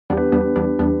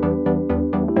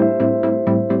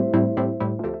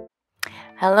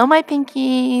Hello my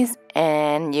pinkies,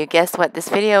 and you guessed what this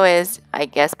video is, I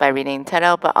guess by reading the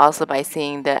title but also by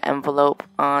seeing the envelope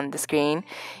on the screen.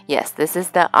 Yes, this is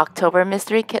the October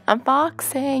mystery kit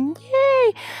unboxing.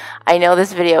 Yay! I know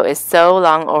this video is so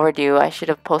long overdue. I should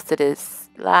have posted this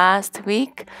last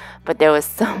week, but there was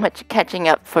so much catching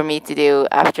up for me to do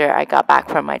after I got back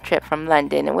from my trip from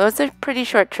London. It was a pretty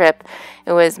short trip.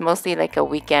 It was mostly like a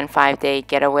weekend 5-day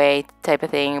getaway type of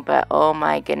thing, but oh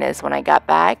my goodness, when I got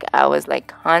back I was like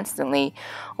constantly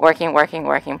working,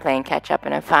 playing catch up,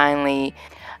 and I finally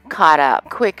caught up.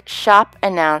 Quick shop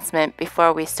announcement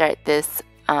before we start this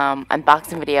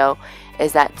unboxing video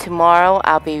is that tomorrow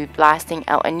I'll be blasting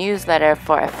out a newsletter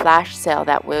for a flash sale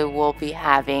that we will be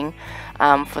having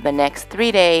for the next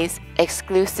 3 days,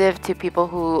 exclusive to people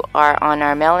who are on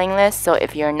our mailing list. So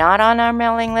if you're not on our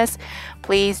mailing list,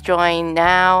 please join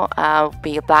now. I'll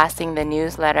be blasting the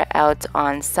newsletter out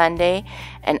on Sunday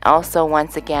and also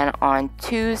once again on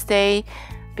Tuesday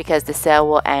because the sale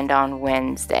will end on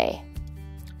Wednesday.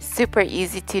 Super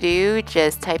easy to do.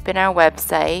 Just type in our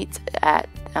website at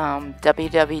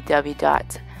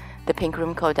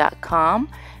www.ThePinkRoomCo.com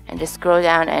and just scroll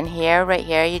down, and here, right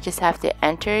here, you just have to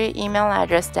enter your email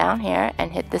address down here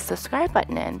and hit the subscribe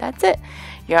button, and that's it.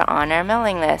 You're on our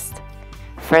mailing list.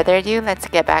 Further ado, let's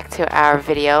get back to our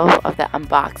video of the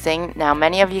unboxing. Now,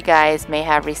 many of you guys may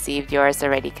have received yours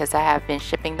already because I have been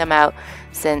shipping them out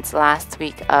since last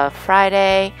week of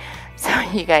Friday, so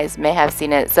you guys may have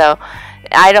seen it. So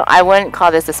I wouldn't call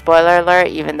this a spoiler alert,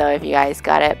 even though if you guys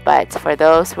got it, but for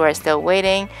those who are still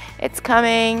waiting, it's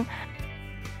coming.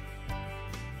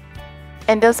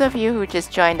 And those of you who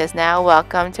just joined us now,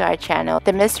 welcome to our channel.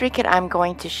 The mystery kit I'm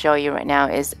going to show you right now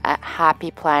is a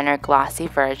Happy Planner glossy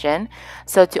version.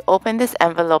 So to open this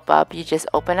envelope up, you just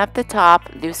open up the top,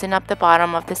 loosen up the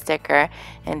bottom of the sticker,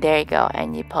 and there you go,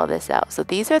 and you pull this out. So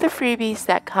these are the freebies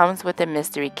that comes with the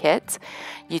mystery kit.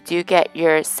 You do get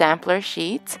your sampler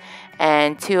sheet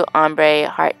and 2 ombre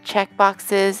heart check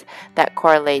boxes that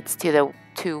correlates to the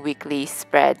 2 weekly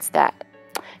kits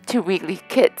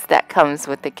that comes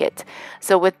with the kit.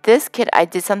 So with this kit, I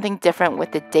did something different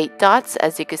with the date dots.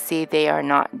 As you can see, they are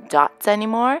not dots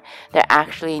anymore. They're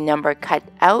actually number cut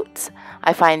out.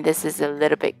 I find this is a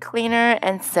little bit cleaner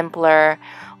and simpler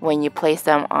when you place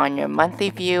them on your monthly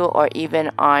view or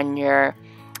even on your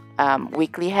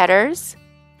weekly headers.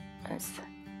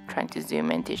 Trying to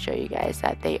zoom in to show you guys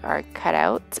that they are cut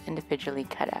out, individually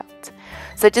cut out.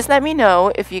 So just let me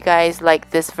know if you guys like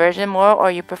this version more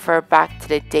or you prefer back to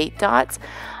the date dots.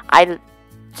 I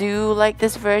do like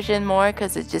this version more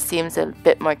because it just seems a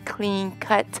bit more clean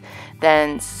cut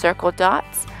than circle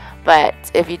dots. But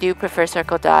if you do prefer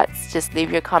circle dots, just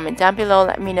leave your comment down below,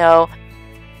 let me know.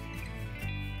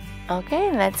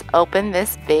 Okay, let's open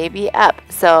this baby up.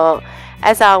 So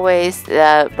as always,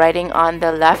 the writing on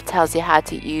the left tells you how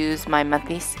to use my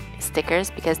monthly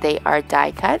stickers because they are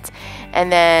die cut,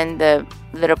 and then the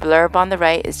little blurb on the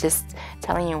right is just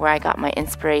telling you where I got my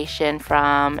inspiration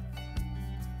from.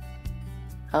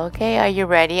 Okay, are you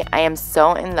ready? I am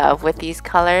so in love with these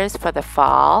colors for the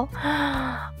fall.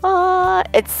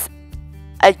 It's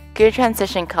a good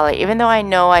transition color, even though I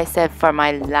know I said for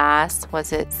my last,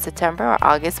 was it September or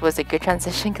August, was a good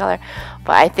transition color,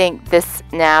 but I think this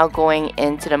now going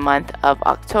into the month of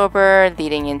October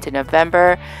leading into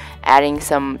November, adding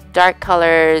some dark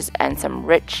colors and some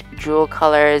rich jewel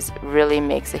colors really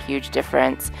makes a huge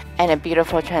difference, and a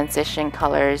beautiful transition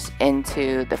colors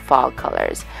into the fall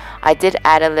colors. I did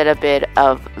add a little bit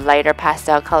of lighter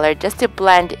pastel color just to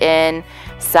blend in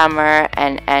summer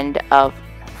and end of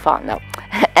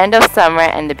summer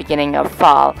and the beginning of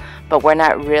fall, but we're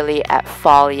not really at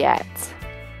fall yet.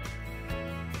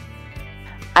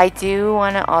 I do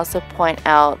want to also point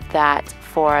out that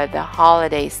for the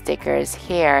holiday stickers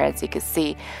here, as you can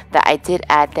see, that I did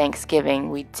add Thanksgiving.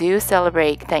 We do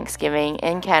celebrate Thanksgiving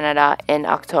in Canada in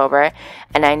October,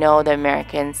 and I know the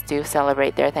Americans do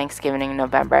celebrate their Thanksgiving in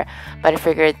November, but I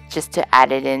figured just to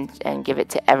add it in and give it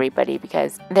to everybody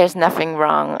because there's nothing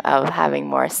wrong of having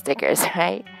more stickers,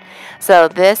 right? So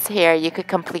this here, you could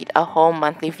complete a whole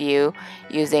monthly view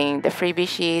using the freebie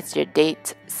sheets, your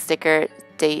date sticker,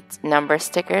 date number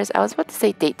stickers. I was about to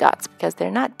say date dots because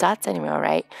they're not dots anymore,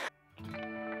 right?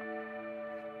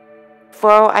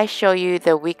 Before I show you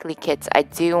the weekly kits, I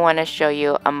do want to show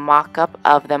you a mock-up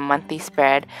of the monthly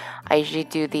spread. I usually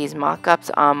do these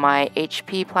mock-ups on my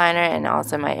HP planner and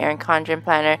also my Erin Condren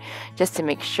planner just to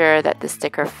make sure that the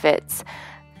sticker fits.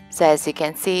 So as you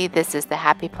can see, this is the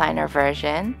Happy Planner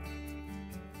version.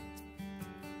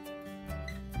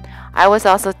 I was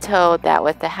also told that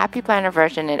with the Happy Planner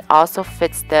version, it also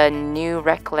fits the new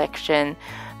Recollection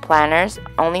planners,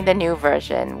 only the new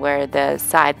version where the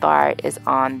sidebar is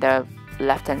on the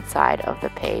left hand side of the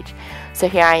page. So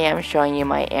here I am showing you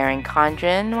my Erin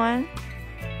Condren one.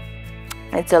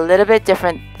 It's a little bit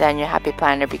different than your Happy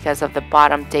Planner because of the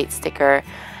bottom date sticker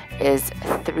is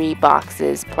 3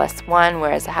 boxes plus 1,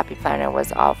 whereas the Happy Planner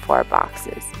was all 4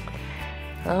 boxes.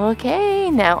 Okay,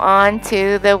 now on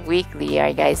to the weekly. Are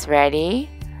you guys ready?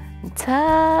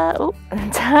 Ta-da!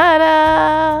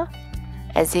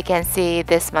 As you can see,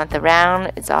 this month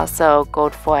around, it's also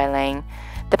gold foiling.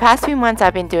 The past few months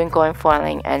I've been doing gold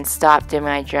foiling and stopped doing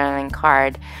my journaling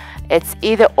card. It's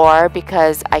either or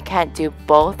because I can't do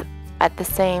both at the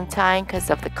same time because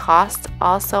of the cost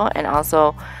also, and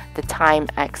also the time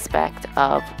aspect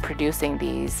of producing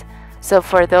these. So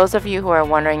for those of you who are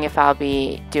wondering if I'll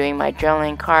be doing my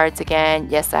journaling cards again,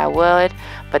 yes I would,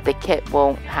 but the kit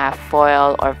won't have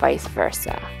foil or vice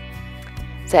versa.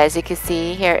 So as you can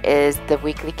see, here is the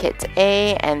weekly kit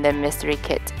A and the mystery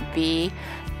kit B.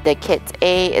 The kit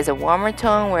A is a warmer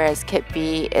tone, whereas kit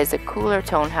B is a cooler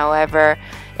tone. However,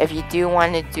 if you do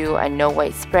want to do a no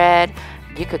white spread,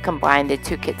 you could combine the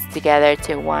two kits together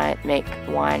to make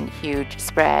one huge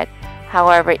spread.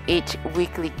 However, each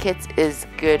weekly kit is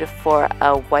good for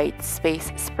a white space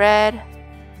spread.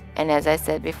 And as I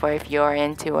said before, if you're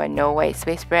into a no white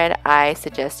space spread, I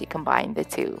suggest you combine the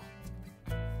two.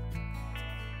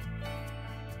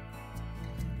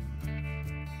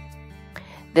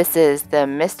 This is the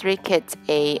Mystery Kit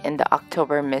A in the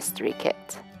October Mystery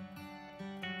Kit.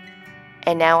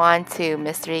 And now on to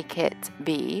Mystery Kit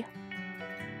B.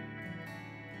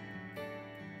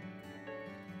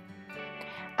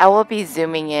 I will be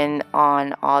zooming in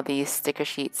on all these sticker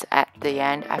sheets at the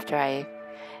end after I've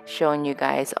shown you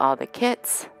guys all the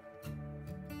kits.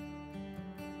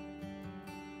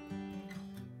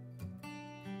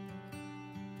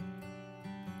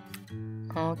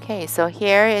 Okay, so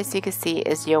here, as you can see,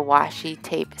 is your washi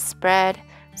tape spread.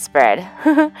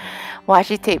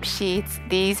 Washi tape sheets.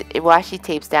 These washi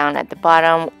tapes down at the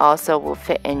bottom also will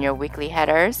fit in your weekly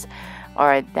headers,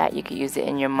 or that you could use it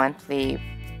in your monthly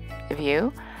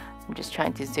view. I'm just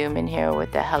trying to zoom in here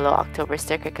with the Hello October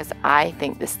sticker because I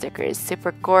think this sticker is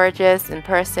super gorgeous in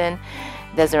person.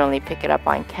 Doesn't really pick it up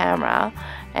on camera.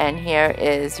 And here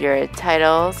is your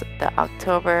titles, the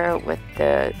October with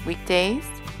the weekdays.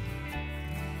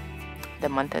 The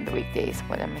month and the weekdays.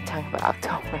 What am I talking about?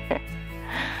 October.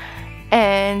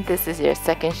 And this is your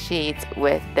second sheet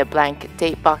with the blank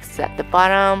date boxes at the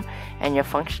bottom and your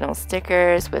functional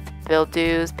stickers with bill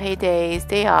dues, paydays,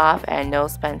 day off, and no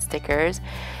spend stickers.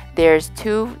 There's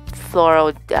 2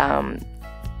 floral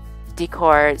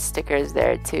decor stickers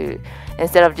there too.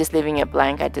 Instead of just leaving it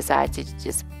blank, I decided to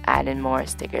just add in more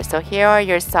stickers. So here are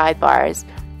your sidebars.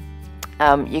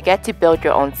 You get to build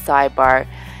your own sidebar.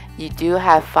 You do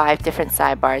have 5 different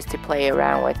sidebars to play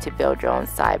around with to build your own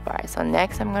sidebar. So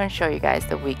next I'm going to show you guys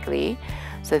the weekly.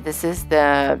 So this is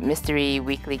the Mystery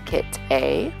Weekly Kit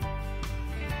A.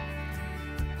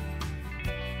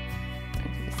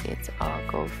 You see it's all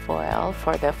gold foil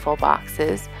for the full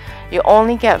boxes. You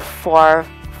only get 4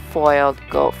 foiled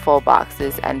gold full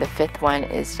boxes, and the 5th one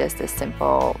is just a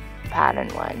simple pattern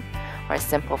one, or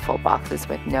simple full boxes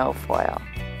with no foil.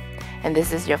 And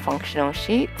this is your functional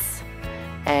sheets.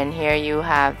 And here you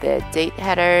have the date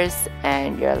headers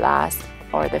and your last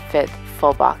or the 5th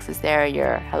full boxes there,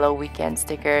 your Hello Weekend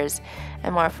stickers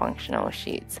and more functional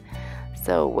sheets.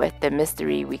 So with the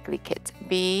Mystery Weekly Kit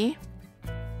B,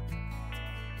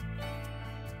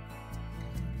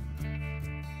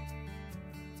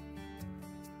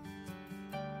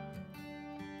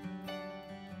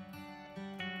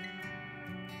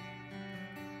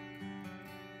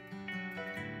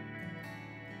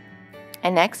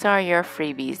 and next are your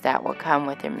freebies that will come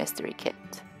with your mystery kit.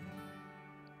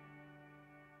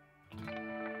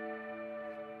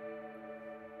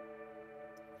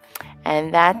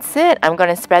 And that's it. I'm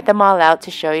going to spread them all out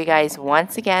to show you guys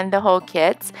once again the whole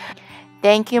kit.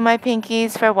 Thank you, my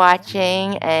pinkies, for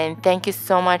watching, and thank you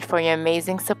so much for your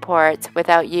amazing support.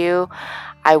 Without you,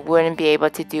 I wouldn't be able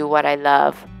to do what I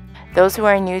love. Those who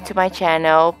are new to my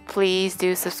channel, please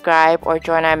do subscribe or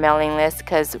join our mailing list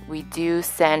because we do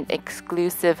send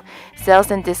exclusive sales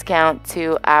and discount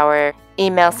to our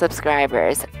email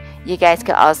subscribers. You guys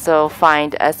can also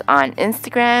find us on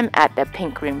Instagram at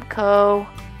ThePinkRoomCo.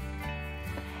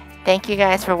 Thank you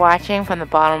guys for watching from the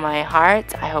bottom of my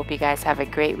heart. I hope you guys have a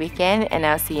great weekend, and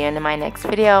I'll see you in my next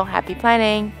video. Happy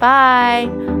planning.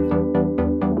 Bye!